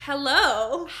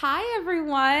Hello. Hi,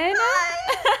 everyone.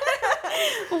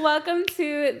 Hi. Welcome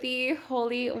to the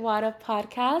Holy Water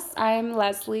Podcast. I'm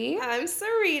Leslie. I'm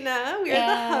Serena. We are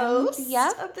the hosts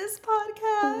of this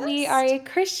podcast. We are a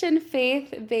Christian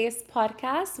faith-based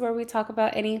podcast where we talk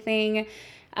about anything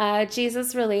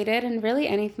Jesus-related and really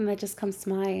anything that just comes to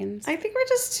mind. I think we're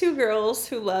just two girls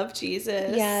who love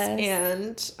Jesus. Yes.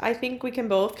 And I think we can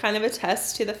both kind of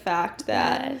attest to the fact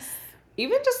that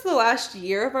even just the last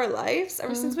year of our lives,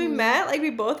 ever since we met, like we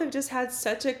both have just had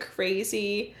such a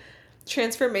crazy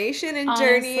transformation and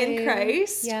journey in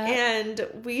Christ. Yeah. And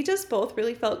we just both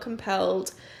really felt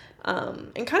compelled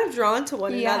and kind of drawn to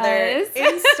one another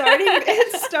in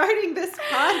starting this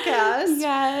podcast.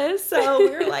 Yes. So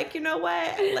we were like, you know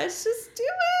what? Let's just do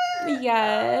it.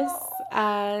 Yes.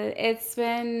 It's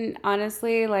been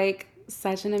honestly like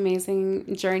such an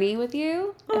amazing journey with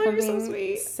you. Oh, you're so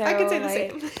sweet. I could say the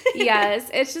same. Yes.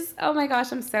 It's just, oh my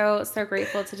gosh, I'm so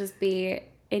grateful to just be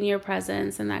in your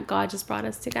presence and that God just brought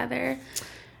us together.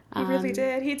 He really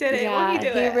did. He did it. Yeah, Won't he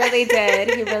do it? He really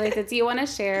did. He really did. Do you want to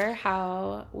share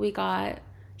how we got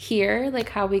here? Like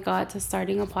how we got to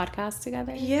starting a podcast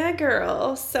together? Yeah,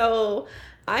 girl. So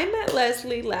I met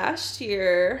Leslie last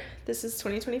year. This is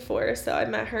 2024. So I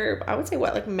met her, I would say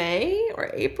like May or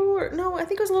April? No, I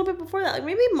think it was a little bit before that. Like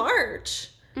maybe March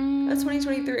of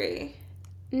 2023.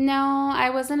 No,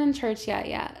 I wasn't in church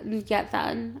yet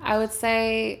then. I would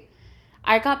say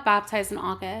I got baptized in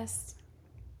August.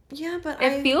 Yeah, but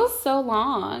it feels so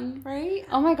long. Right?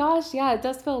 Oh my gosh, yeah, it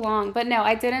does feel long. But no,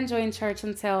 I didn't join church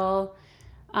until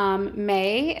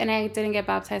May, and I didn't get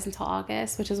baptized until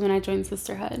August, which is when I joined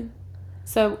Sisterhood.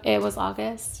 So it was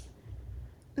August.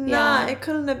 Nah, it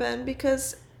couldn't have been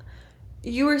because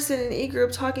you were sitting in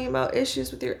e-group talking about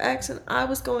issues with your ex, and I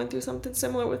was going through something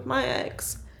similar with my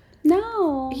ex.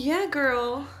 No. Yeah,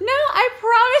 girl. No, I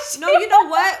promise you. No, you know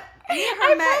what? Me and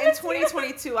her met in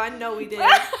 2022. I know we did.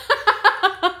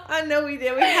 I know we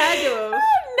did. We had to have.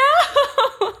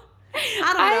 No.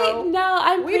 I don't know. No,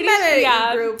 I'm we pretty met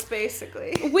sure. in e-group,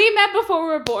 basically. We met before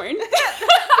we were born.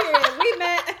 Period. We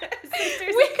met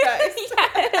sisters in Christ.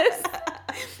 Yes.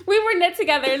 We were knit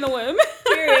together in the womb.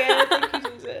 Period. Thank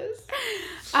you, Jesus.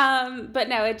 But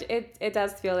no, it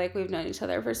does feel like we've known each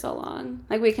other for so long.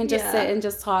 Like we can just sit and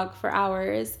just talk for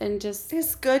hours and just.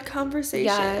 It's good conversation.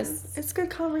 Yes. It's good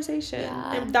conversation.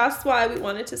 Yeah. And that's why we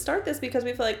wanted to start this, because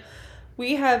we feel like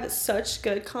we have such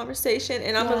good conversation.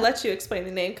 And I'm going to let you explain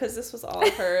the name because this was all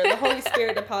her. The Holy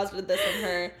Spirit deposited this in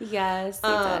her. Yes, he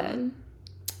did.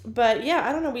 But yeah,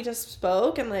 I don't know. We just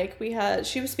spoke and like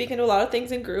she was speaking to a lot of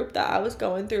things in group that I was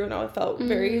going through and I felt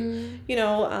very,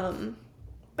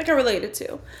 like I related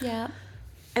to. Yeah.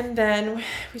 And then we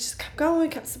just kept going, we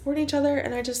kept supporting each other.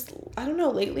 And I don't know,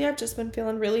 lately I've just been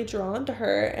feeling really drawn to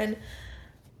her. And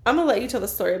I'm going to let you tell the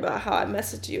story about how I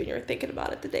messaged you and you were thinking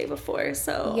about it the day before.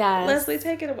 So yes. Leslie,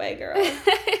 take it away, girl.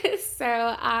 So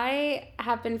I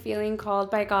have been feeling called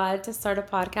by God to start a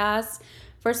podcast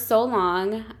for so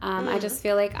long. I just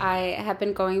feel like I have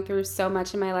been going through so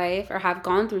much in my life, or have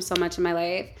gone through so much in my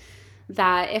life,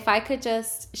 that if I could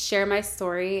just share my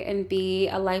story and be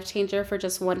a life changer for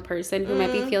just one person who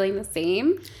might be feeling the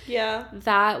same,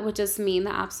 that would just mean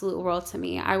the absolute world to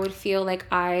me. I would feel like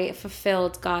I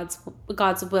fulfilled God's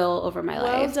will over my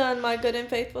life. Well done, my good and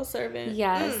faithful servant.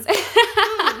 Yes.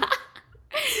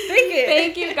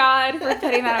 Thank you, God, for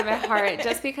putting that on my heart.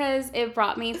 Just because it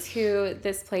brought me to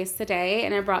this place today,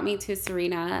 and it brought me to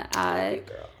Serena.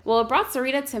 Well, it brought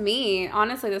Serena to me.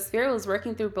 Honestly, the Spirit was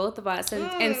working through both of us,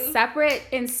 and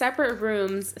in separate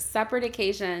rooms, separate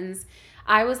occasions.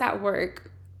 I was at work,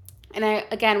 and I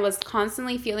again was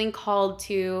constantly feeling called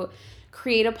to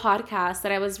create a podcast.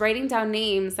 That I was writing down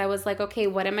names. I was like, okay,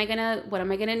 what am I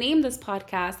gonna name this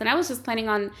podcast? And I was just planning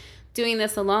on doing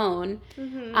this alone.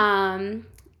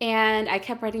 And I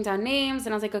kept writing down names,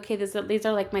 and I was like, okay, these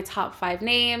are like my top 5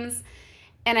 names.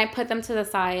 And I put them to the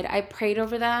side. I prayed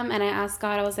over them, and I asked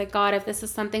God, I was like, God, if this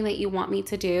is something that you want me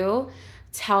to do,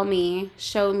 tell me,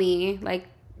 show me, like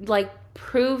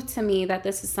prove to me that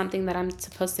this is something that I'm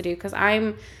supposed to do. Because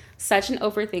I'm such an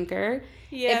overthinker.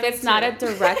 Yeah, if it's not a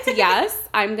direct yes,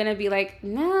 I'm going to be like,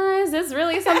 nah, is this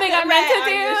really something I'm meant to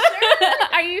do?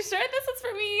 Are you sure this is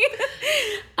for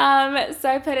me? So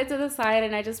I put it to the side,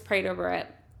 and I just prayed over it.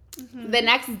 The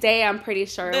next day, I'm pretty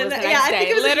sure it was the next day.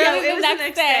 It was literally the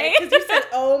next day. Because you said,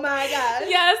 oh my God.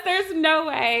 Yes, there's no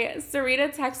way. Serena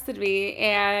texted me,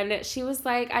 and she was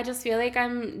like, I just feel like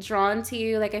I'm drawn to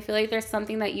you. Like, I feel like there's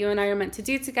something that you and I are meant to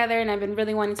do together, and I've been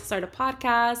really wanting to start a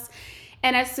podcast.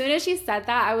 And as soon as she said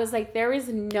that, I was like, there is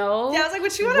no I was like,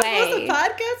 would you want to post a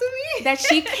podcast with me? That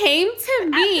she came to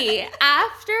me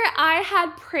after I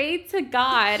had prayed to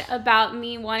God about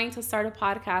me wanting to start a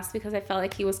podcast because I felt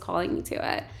like he was calling me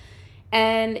to it.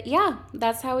 And yeah,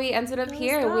 that's how we ended up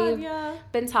here. We've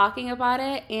been talking about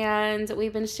it, and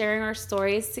we've been sharing our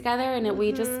stories together, and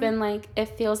we just been like,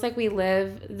 it feels like we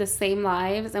live the same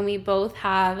lives, and we both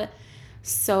have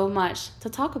so much to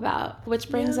talk about, which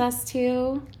brings us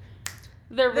to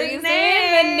the reason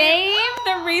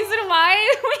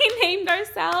why we named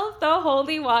ourselves the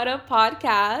Holy Water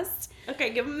Podcast.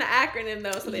 Okay, give them the acronym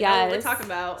though, so they know what we're talking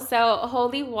about. So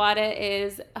Holy Water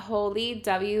is Holy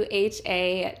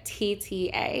WHATTA.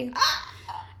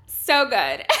 So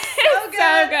good.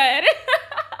 So good.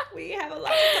 We have a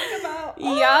lot to talk about.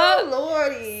 Oh,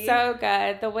 Lordy. So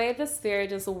good. The way the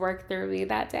Spirit just worked through me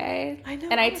that day. I know.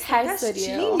 And I texted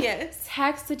you. Genius.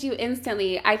 Texted you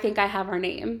instantly. I think I have her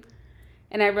name.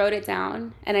 And I wrote it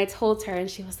down. And I told her, and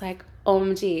she was like,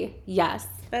 OMG, yes.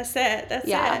 That's it. That's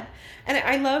it. And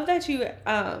I love that you,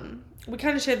 we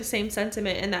kind of share the same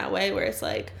sentiment in that way where it's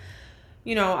like,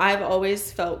 you know, I've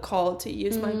always felt called to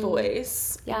use my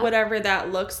voice, whatever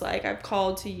that looks like. I've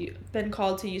been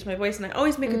called to use my voice, and I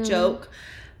always make a joke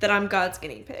that I'm God's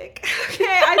guinea pig. Okay,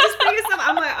 I just think it's something.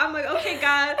 I'm like, okay,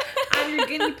 God, I'm your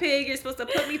guinea pig. You're supposed to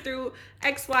put me through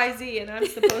X, Y, Z, and I'm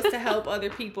supposed to help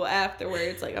other people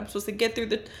afterwards. Like I'm supposed to get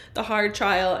through the hard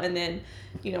trial and then,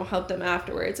 you know, help them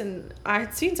afterwards. And I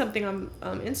had seen something on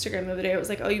Instagram the other day. It was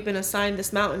like, oh, you've been assigned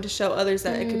this mountain to show others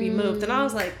that it could be moved. And I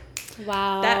was like,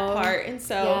 wow, that part. And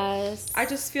so I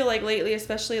just feel like lately,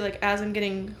 especially like as I'm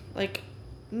getting like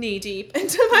knee deep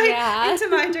into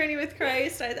my journey with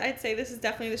Christ, I'd say this is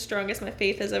definitely the strongest my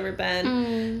faith has ever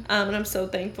been. And I'm so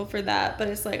thankful for that. But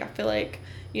it's like, I feel like,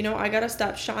 you know, I gotta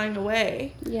stop shying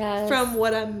away from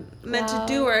what I'm meant to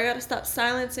do, or I gotta stop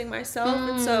silencing myself.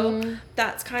 And so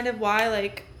that's kind of why,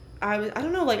 like, I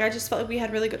don't know, like, I just felt like we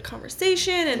had really good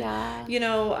conversation, and you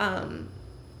know,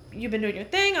 you've been doing your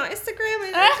thing on Instagram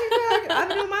and TikTok. I've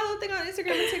been doing my little thing on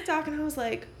Instagram and TikTok, and I was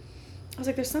like,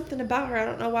 there's something about her. I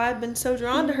don't know why I've been so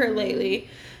drawn to her lately.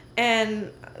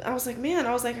 And I was like,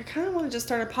 I kind of want to just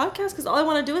start a podcast because all I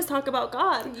want to do is talk about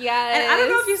God. Yes. And I don't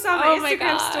know if you saw my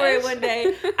Instagram story one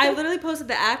day. I literally posted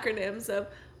the acronyms of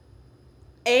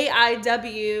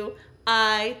AIWITAIG.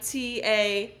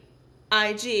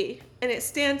 And it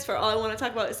stands for all I want to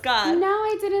talk about is God. No,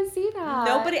 I didn't see that.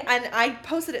 Nobody, and I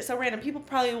posted it so random. People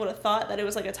probably would have thought that it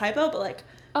was like a typo, but like,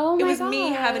 it was me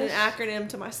having an acronym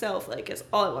to myself. Like, it's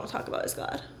all I want to talk about is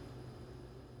God.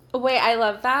 Wait, I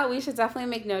love that. We should definitely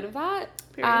make note of that.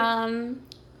 Period.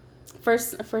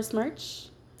 First merch.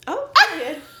 Oh,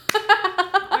 period.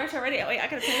 Merch already. Wait, I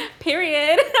gotta pay.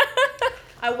 Period.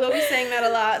 I will be saying that a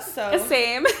lot. So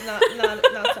same. Not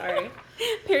sorry.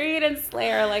 Period and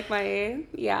slay are like my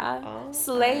all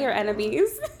slay your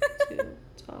enemies. To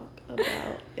talk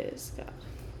about is God.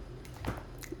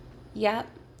 Yep.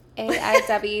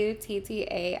 AIWTTAIG.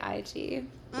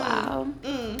 Wow.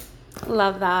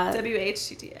 Love that.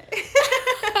 WHTTA.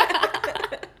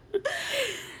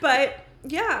 But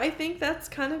yeah, I think that's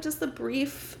kind of just a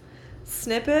brief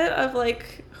snippet of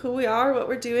like who we are, what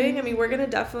we're doing. I mean, we're gonna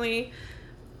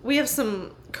we have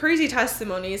some crazy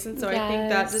testimonies, and so I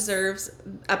think that deserves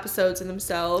episodes in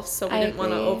themselves. So we didn't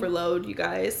want to overload you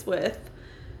guys with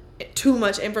too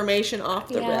much information off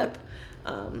the rip.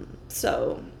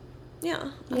 So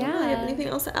yeah. I don't really have anything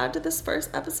else to add to this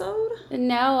first episode.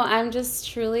 No, I'm just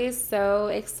truly so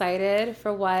excited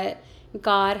for what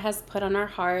God has put on our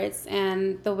hearts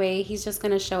and the way he's just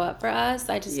going to show up for us.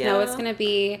 I just know it's going to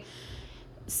be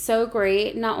so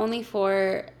great, not only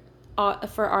for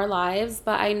our lives,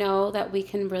 but I know that we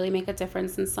can really make a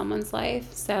difference in someone's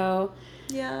life. So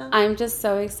I'm just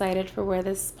so excited for where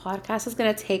this podcast is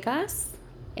going to take us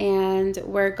and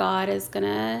where God is going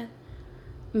to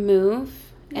move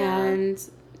and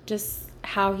just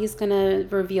how he's going to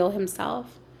reveal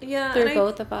himself through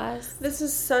both of us. I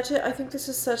think this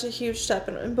is such a huge step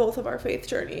in both of our faith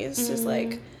journeys, just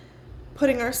like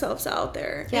putting ourselves out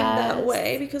there in that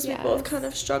way, because we both kind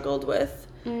of struggled with,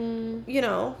 you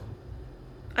know,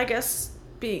 I guess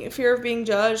fear of being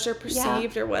judged or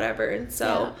perceived or whatever. And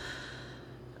so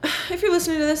if you're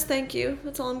listening to this, thank you.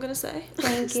 That's all I'm going to say.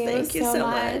 Thank you. Thank you so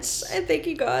much. And thank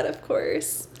you, God, of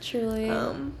course. Truly.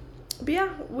 But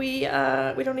yeah,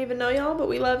 we don't even know y'all, but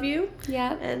we love you.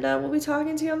 Yeah. And we'll be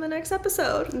talking to you on the next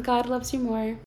episode. God loves you more.